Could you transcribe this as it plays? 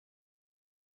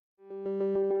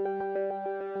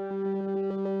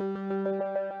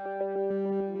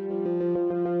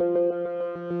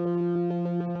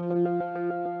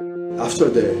After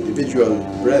the individual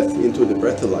breath into the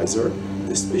breathalyzer,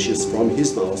 the species from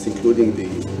his mouth, including the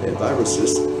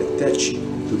viruses, attach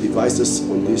to devices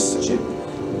on this chip.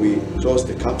 We close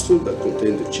the capsule that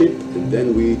contains the chip, and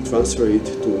then we transfer it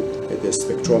to the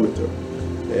spectrometer.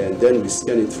 And then we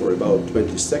scan it for about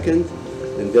 20 seconds,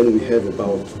 and then we have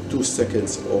about 2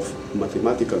 seconds of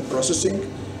mathematical processing,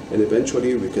 and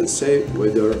eventually we can say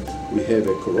whether we have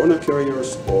a corona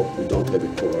carriers or we don't have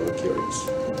a corona carriers.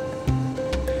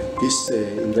 This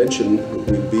invention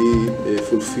will be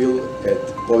fulfilled at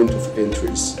point of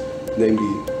entries,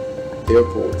 namely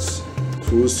airports,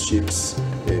 cruise ships,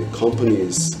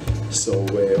 companies. So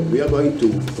we are going to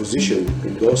position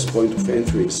in those point of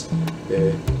entries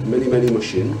many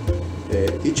machines.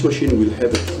 Each machine will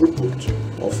have a throughput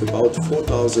of about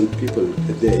 4,000 people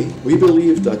a day. We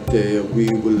believe that we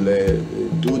will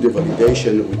do the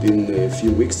validation within a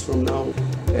few weeks from now,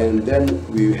 and then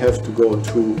we have to go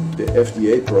through the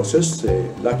FDA process.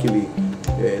 Luckily,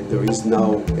 there is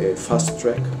now a fast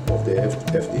track of the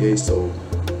FDA, so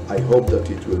I hope that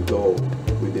it will go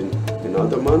within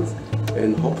another month,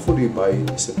 and hopefully by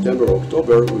September,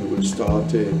 October, we will start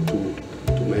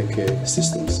to make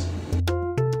systems.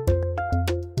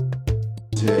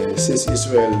 Since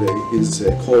Israel is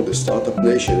called a startup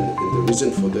nation, and the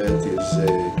reason for that is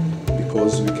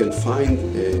because we can find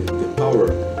the power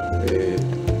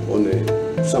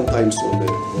sometimes on a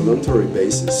voluntary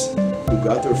basis to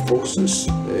gather forces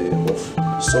of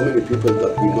so many people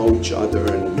that we know each other,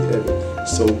 and we have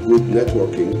so good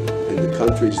networking, and the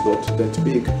country is not that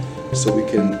big, so we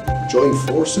can join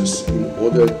forces in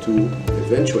order to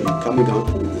eventually coming up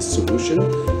with a solution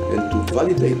and to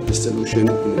validate the solution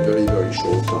in a very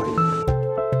short time.